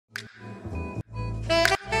Hello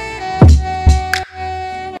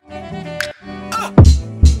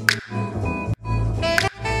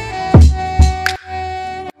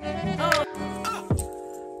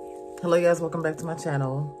guys, welcome back to my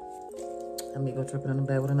channel. Amigo tripping in the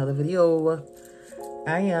bed with another video.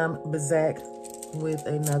 I am back with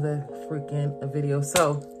another freaking video.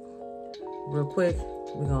 So real quick,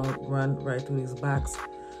 we're gonna run right through these boxes.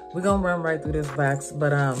 We're gonna run right through this box, but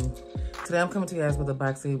today I'm coming to you guys with a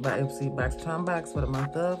Boxy by Ipsy Boxycharm box for the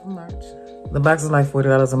month of March. The box is like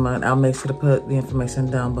 $40 a month. I'll make sure to put the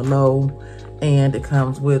information down below, and it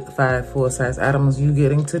comes with 5 full-size items. You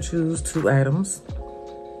getting to choose 2 items.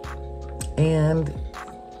 And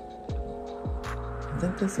I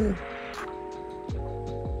think that's it.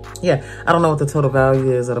 Yeah, I don't know what the total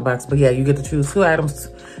value is of the box, but yeah, you get to choose 2 items.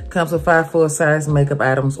 Comes with 5 full-size makeup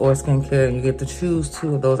items or skincare, and you get to choose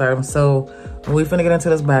 2 of those items. So we're finna get into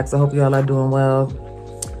this box. I hope y'all are doing well.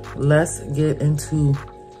 Let's get into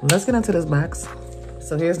this box.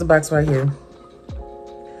 So here's the box right here.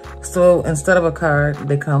 So instead of a card,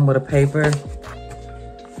 they come with a paper.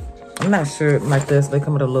 I'm not sure like this. They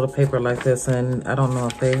come with a little paper like this, and I don't know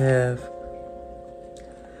if they have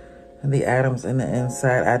the items in the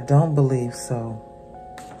inside. I don't believe so.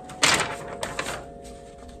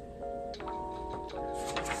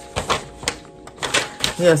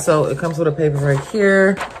 Yeah, so it comes with a paper right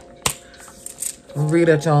here. Read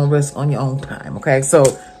at your own risk on your own time, okay? So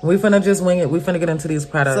we finna just wing it. We finna get into these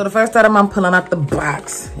products. So the first item I'm pulling out the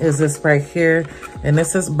box is this right here, and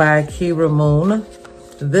this is by Kira Moon.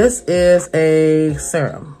 This is a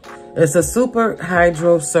serum. It's a super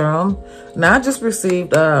hydro serum. Now I just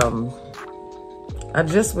received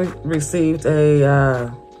received a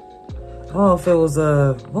I don't know if it was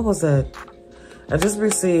a, what was that? I just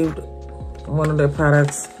received one of their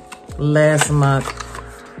products last month.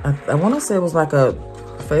 I want to say it was like a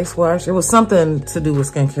face wash. It was something to do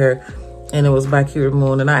with skincare, and it was by Kira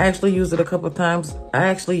Moon. And I actually used it a couple times. I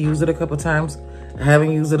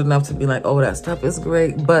haven't used it enough to be like, oh, that stuff is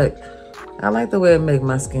great, but I like the way it make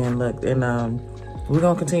my skin look, and we're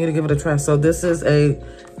gonna continue to give it a try. So this is a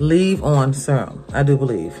leave-on serum, I do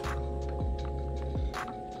believe.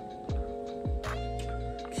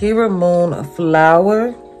 Kira Moon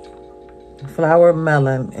Flower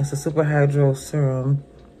Melon. It's a super hydro serum,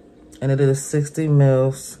 and it is 60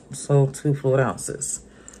 mils, so 2 fluid ounces.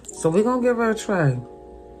 So we're gonna give her a try.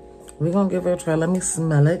 Let me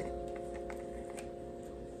smell it.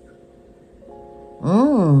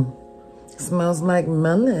 Smells like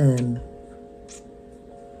melon.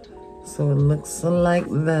 So it looks like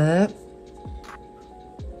that.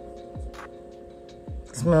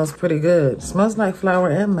 Smells pretty good. Smells like flower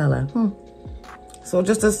and melon. So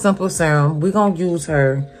just a simple serum. We're gonna use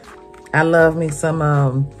her. I love me some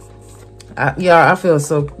I feel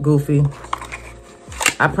so goofy.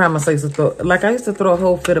 I promise I used to throw a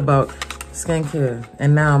whole fit about skincare,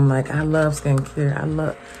 and now I'm like, I love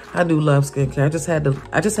skincare. I do love skincare. I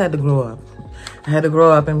just had to grow up. I had to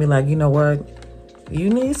grow up and be like, you know what? You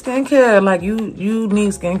need skincare. Like you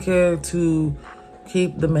need skincare to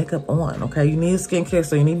keep the makeup on, okay? You need skincare,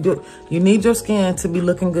 so you need your skin to be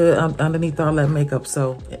looking good underneath all that makeup.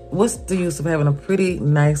 So what's the use of having a pretty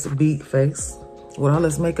nice beat face with all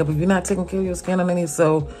this makeup if you're not taking care of your skin underneath?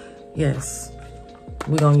 So yes,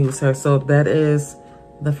 we're gonna use her. So that is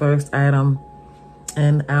the first item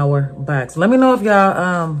in our box. Let me know if y'all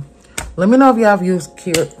have used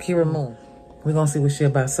Kira Moon. We're gonna see what she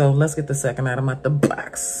about. So let's get the second item out the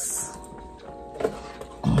box.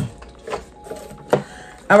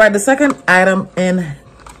 All right, the second item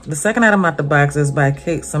out the box is by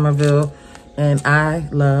Kate Somerville, and I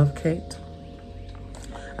love Kate.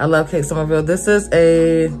 I love Kate Somerville. This is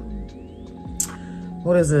a,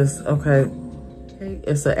 what is this? Okay,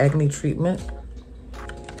 it's an acne treatment.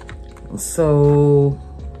 So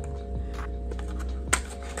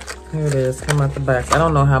here it is, come out the box. I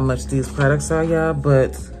don't know how much these products are, y'all,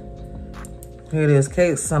 but here it is,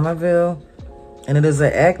 Kate Somerville. And it is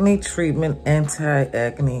an acne treatment,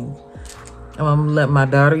 anti-acne. I'm gonna let my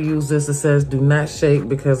daughter use this. It says do not shake,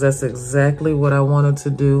 because that's exactly what I wanted to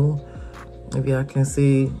do. If y'all can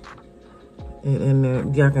see it in there,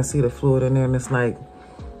 y'all can see the fluid in there, and it's like,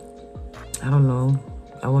 I don't know.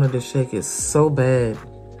 I wanted to shake it so bad.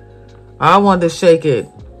 I wanted to shake it,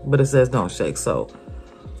 but it says don't shake, so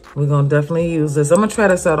we're gonna definitely use this. I'm gonna try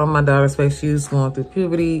this out on my daughter's face. She's going through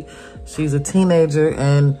puberty. She's a teenager,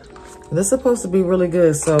 and this is supposed to be really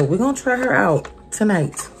good. So we're gonna try her out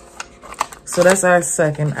tonight. So that's our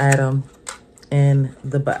second item in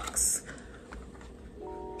the box.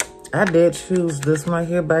 I did choose this one right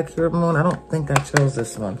here by Kira Moon. I don't think I chose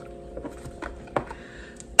this one.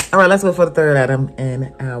 All right, let's go for the third item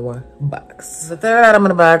in our box. The third item in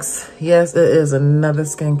the box, yes, it is another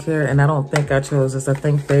skincare, and I don't think I chose this. I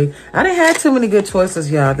didn't have too many good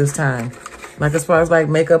choices, y'all, this time. Like, as far as like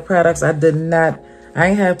makeup products, I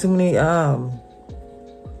ain't have too many, I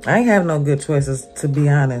ain't have no good choices, to be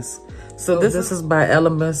honest. So this is by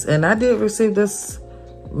Elemis, and I did receive this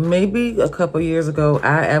maybe a couple years ago.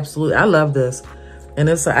 I love this. And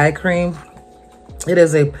it's an eye cream. It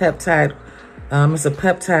is a peptide. It's a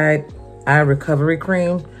peptide eye recovery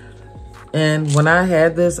cream. And when I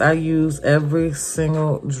had this, I used every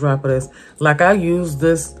single drop of this. Like, I used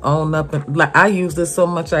this on up and like I used this so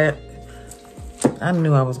much I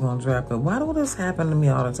knew I was gonna drop it. Why do this happen to me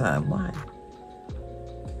all the time? Why?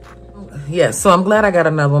 Yeah, so I'm glad I got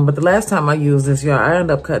another one. But the last time I used this, y'all, I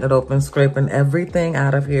ended up cutting it open, scraping everything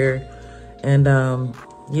out of here. And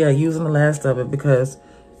yeah, using the last of it because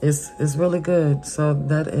it's really good. So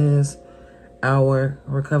that is our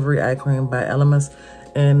recovery eye cream by Elemis.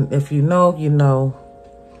 And if you know, you know,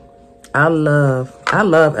 I love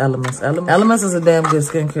Elemis. Elemis is a damn good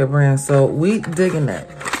skincare brand. So we digging that.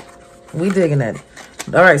 We digging that.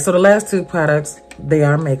 All right, so the last two products, they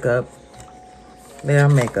are makeup. They are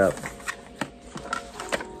makeup.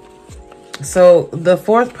 So the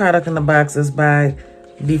fourth product in the box is by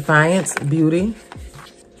Defiance Beauty.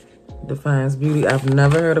 Defiance Beauty. I've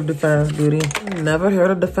never heard of Defiance Beauty. Never heard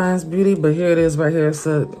of Defiance Beauty, but here it is right here. It's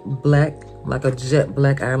a black, like a jet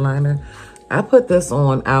black eyeliner. I put this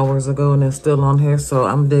on hours ago and it's still on here, so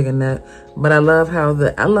I'm digging that. But I love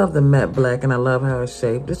the matte black, and I love how it's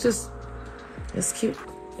shaped. It's just, it's cute.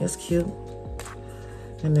 It's cute.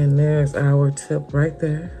 And then there's our tip right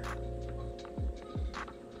there.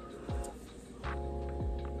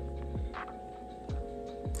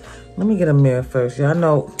 Let me get a mirror first. Y'all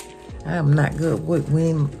know I am not good with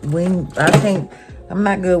I'm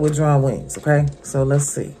not good with drawing wings, okay? So let's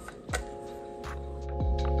see.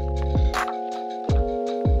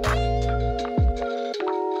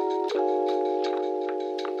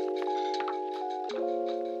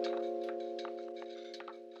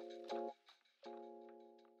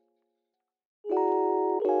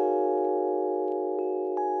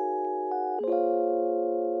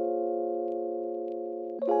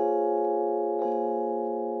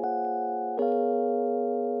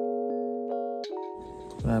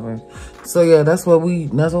 So yeah, that's what we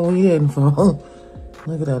heading for.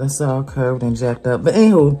 Look at that, it's all curved and jacked up. But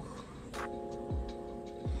anywho,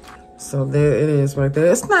 so there it is right there.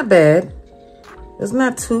 It's not bad. It's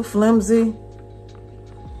not too flimsy.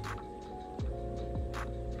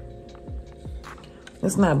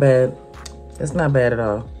 It's not bad. It's not bad at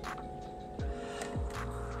all.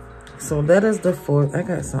 So that is the fourth. I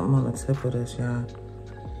got something on the tip of this, y'all.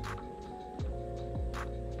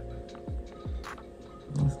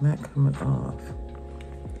 It's not coming off.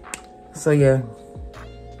 So yeah,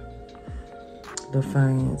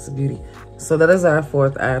 Defiance Beauty. So that is our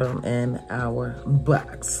fourth item in our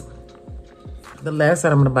box. The last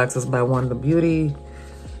item in the box is by Wonder Beauty,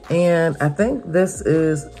 and I think this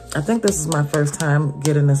is my first time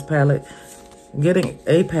getting a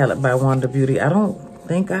palette by Wonder Beauty. I don't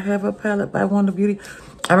think I have a palette by Wonder Beauty.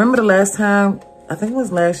 I remember the last time, I think it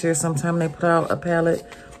was last year sometime, they put out a palette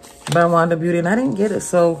by Wonder Beauty, and I didn't get it,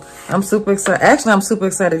 so I'm super excited. Actually, I'm super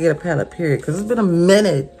excited to get a palette, period, because it's been a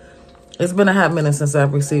minute. It's been a hot minute since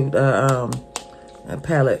I've received a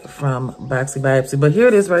palette from Boxy by Ipsy. But here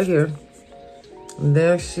it is right here.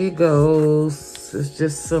 There she goes. It's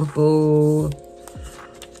just simple,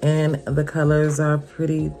 and the colors are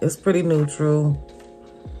pretty. It's pretty neutral,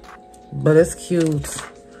 but it's cute.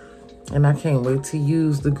 And I can't wait to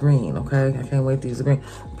use the green, okay? I can't wait to use the green.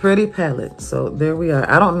 Pretty palette. So there we are.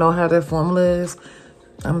 I don't know how their formula is.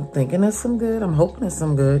 I'm thinking it's some good. I'm hoping it's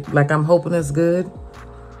some good. Like, I'm hoping it's good.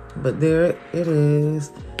 But there it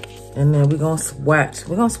is. And then we're going to swatch.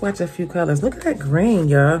 We're going to swatch a few colors. Look at that green,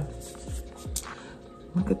 y'all.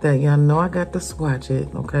 Look at that. Y'all know I got to swatch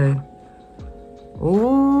it, okay?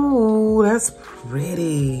 Ooh, that's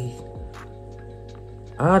pretty.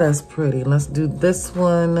 Oh, that's pretty. Let's do this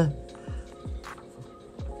one.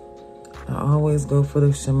 I always go for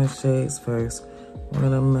the shimmer shades first. We're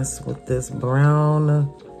gonna mess with this brown.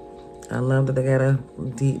 I love that they got a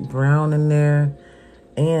deep brown in there.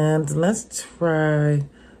 And let's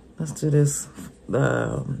do this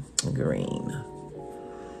green.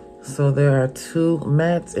 So there are two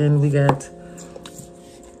mattes, and we got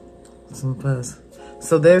some fuzz.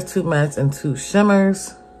 So there's two mattes and two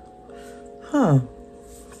shimmers. Huh.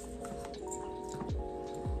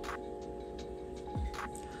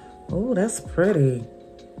 Oh, that's pretty.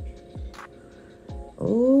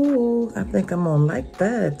 Oh, I think I'm gonna like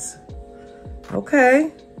that.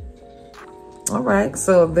 Okay. All right,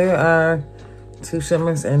 so there are 2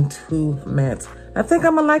 shimmers and 2 mattes. I think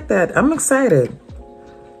I'm gonna like that. I'm excited.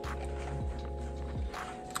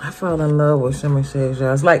 I fell in love with shimmer shades,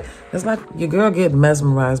 y'all. It's like your girl getting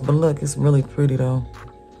mesmerized, but look, it's really pretty though.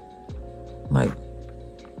 Like,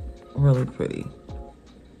 really pretty.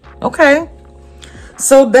 Okay,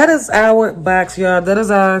 so that is our box, y'all. That is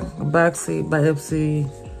our Boxy by Ipsy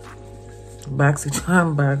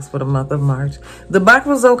Boxycharm box for the month of March. The box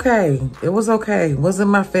was okay. It was okay. It wasn't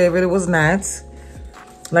my favorite. It was not.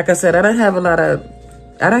 Like I said, I didn't have a lot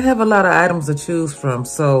of items to choose from,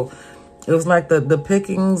 so it was like the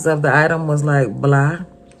pickings of the item was like blah.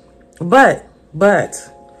 But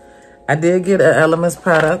I did get an Elements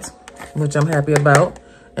product, which I'm happy about,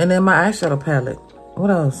 and then my eyeshadow palette. What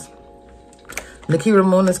else? The Kira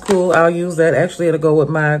Moon is cool. I'll use that. Actually, it'll go with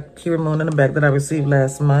my Kira Moon in the back that I received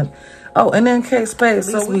last month. Oh, and then Kate Spade.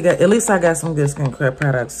 So at least I got some good skincare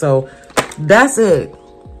products. So that's it.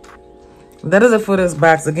 That is it for this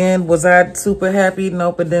box. Again, was I super happy?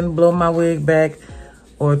 Nope, it didn't blow my wig back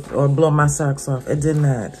or blow my socks off. It did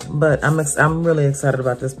not. But I'm really excited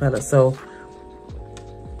about this palette. So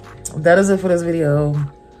that is it for this video.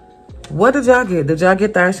 What did y'all get? Did y'all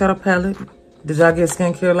get the eyeshadow palette? Did y'all get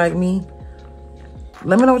skincare like me?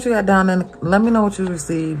 Let me know what you got down in. Let me know what you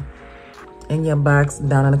received in your box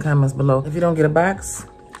down in the comments below. If you don't get a box,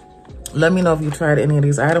 let me know if you tried any of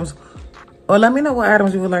these items, or let me know what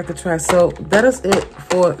items you would like to try. So that is it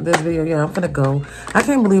for this video. Yeah, I'm gonna go. I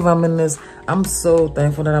can't believe I'm in this. I'm so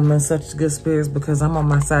thankful that I'm in such good spirits because I'm on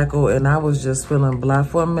my cycle and I was just feeling blah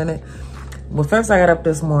for a minute. Well, first I got up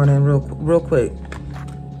this morning real quick.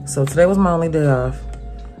 So today was my only day off.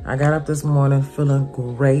 I got up this morning feeling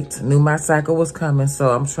great. Knew my cycle was coming, so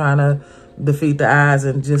I'm trying to defeat the odds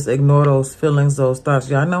and just ignore those feelings, those thoughts.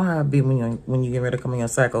 Y'all know how it be when you get ready to come in your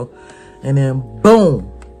cycle. And then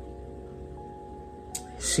boom,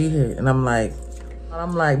 she hit. And I'm like,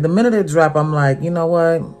 the minute it dropped, I'm like, you know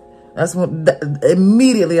what? That's when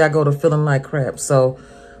immediately I go to feeling like crap. So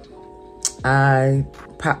I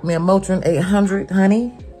popped me a Motrin 800,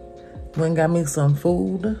 honey. Went and got me some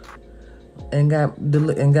food and got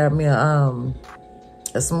me a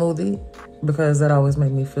smoothie because that always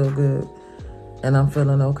make me feel good. And I'm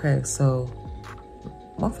feeling okay. So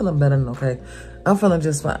I'm feeling better than okay. I'm feeling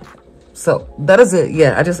just fine. So that is it.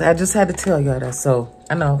 Yeah, I just had to tell y'all that. So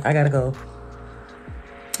I know I gotta go.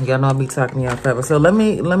 Y'all know I'll be talking to y'all forever. So let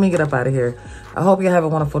me get up out of here. I hope you have a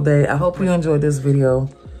wonderful day. I hope you enjoyed this video.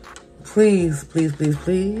 Please, please, please,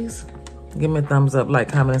 please give me a thumbs up, like,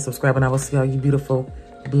 comment, and subscribe. And I will see all you beautiful,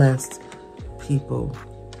 blessed people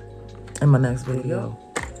in my next video.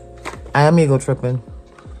 I am ego tripping.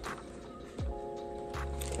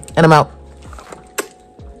 And I'm out.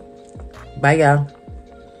 Bye, y'all.